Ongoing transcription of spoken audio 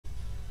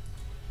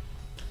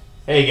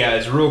Hey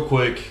guys, real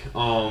quick,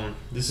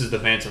 this is the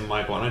Phantom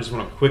Michael, and I just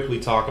want to quickly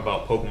talk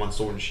about Pokemon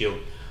Sword and Shield.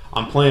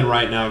 I'm playing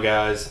right now,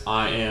 guys.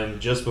 I am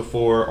just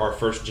before our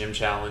first gym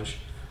challenge,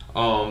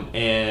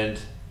 and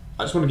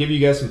I just want to give you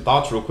guys some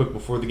thoughts real quick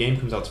before the game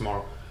comes out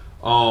tomorrow.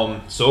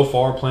 So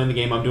far, playing the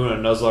game, I'm doing a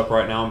Nuzlocke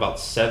right now. I'm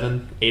about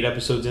 8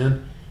 episodes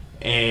in,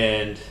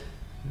 and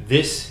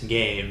this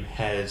game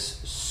has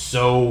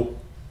so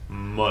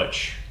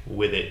much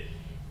with it.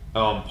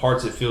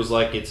 Parts it feels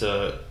like it's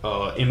a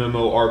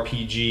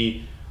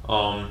MMORPG.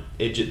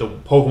 The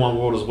Pokemon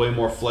world is way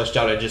more fleshed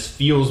out. It just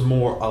feels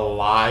more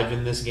alive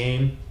in this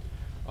game.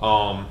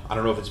 I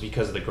don't know if it's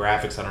because of the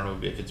graphics. I don't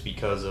know if it's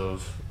because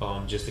of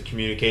just the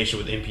communication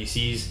with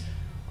NPCs.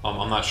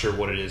 I'm not sure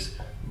what it is,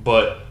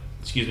 but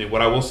excuse me.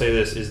 What I will say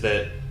this is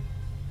that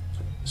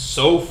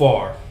so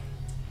far,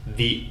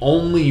 the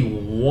only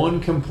one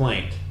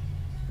complaint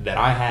that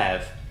I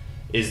have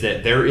is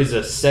that there is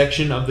a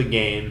section of the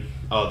game,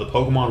 the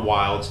Pokemon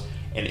Wilds,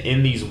 and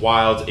in these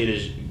wilds, it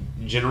is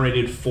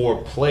generated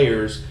for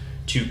players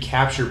to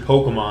capture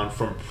Pokemon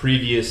from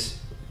previous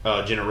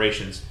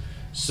generations.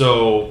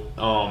 So,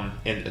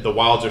 and the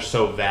wilds are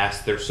so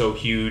vast, they're so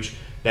huge.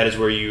 That is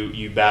where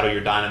you battle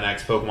your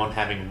Dynamax Pokemon,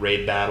 having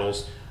raid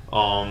battles.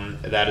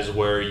 That is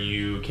where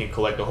you can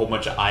collect a whole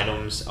bunch of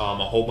items, a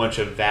whole bunch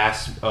of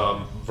vast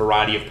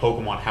variety of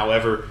Pokemon.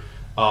 However,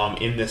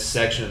 in this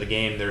section of the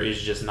game, there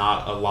is just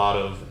not a lot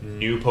of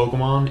new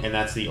Pokemon, and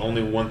that's the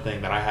only one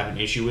thing that I have an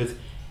issue with.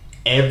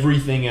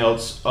 Everything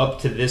else up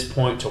to this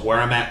point, to where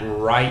I'm at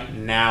right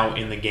now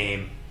in the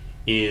game,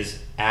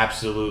 is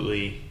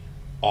absolutely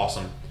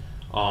awesome.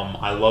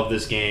 I love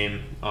this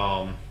game.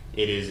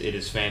 It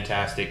is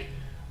fantastic.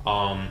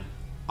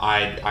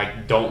 I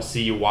don't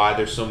see why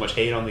there's so much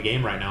hate on the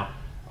game right now.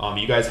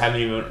 You guys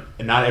haven't even,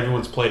 not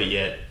everyone's played it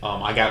yet.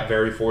 I got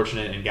very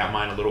fortunate and got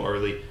mine a little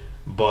early,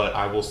 but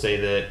I will say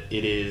that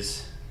it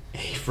is a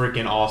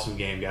freaking awesome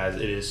game, guys.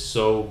 It is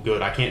so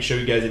good. I can't show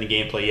you guys any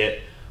gameplay yet,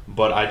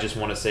 but I just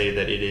want to say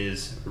that it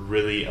is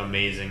really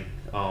amazing.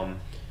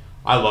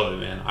 I love it,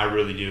 man. I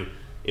really do.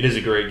 It is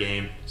a great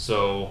game.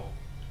 So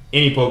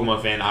any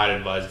Pokemon fan, I'd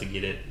advise to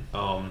get it.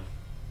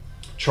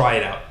 Try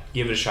it out.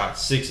 Give it a shot.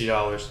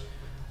 $60.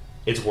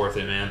 It's worth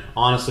it, man.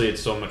 Honestly,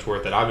 it's so much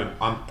worth it.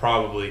 I'm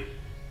probably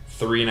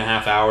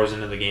 3.5 hours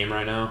into the game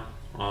right now.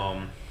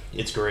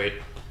 It's great.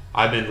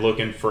 I've been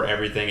looking for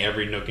everything,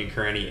 every nook and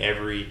cranny,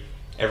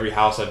 every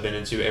house I've been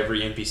into,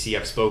 every NPC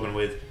I've spoken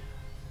with.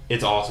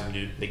 It's awesome,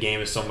 dude. The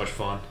game is so much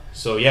fun.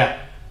 So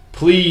yeah,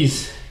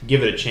 please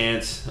give it a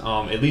chance.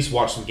 At least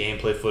watch some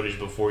gameplay footage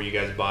before you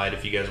guys buy it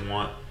if you guys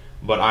want.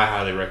 But I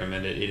highly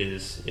recommend it. It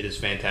is a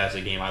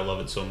fantastic game. I love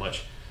it so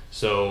much.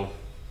 So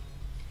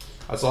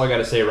that's all I got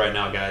to say right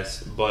now,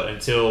 guys. But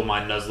until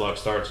my Nuzlocke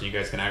starts and you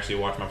guys can actually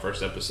watch my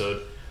first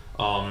episode,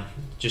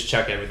 just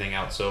check everything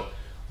out. So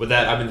with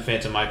that, I've been the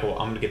Phantom Michael.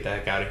 I'm going to get the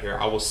heck out of here.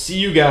 I will see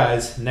you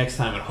guys next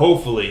time, and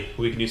hopefully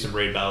we can do some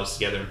raid battles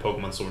together in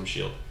Pokemon Sword and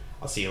Shield.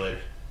 I'll see you later.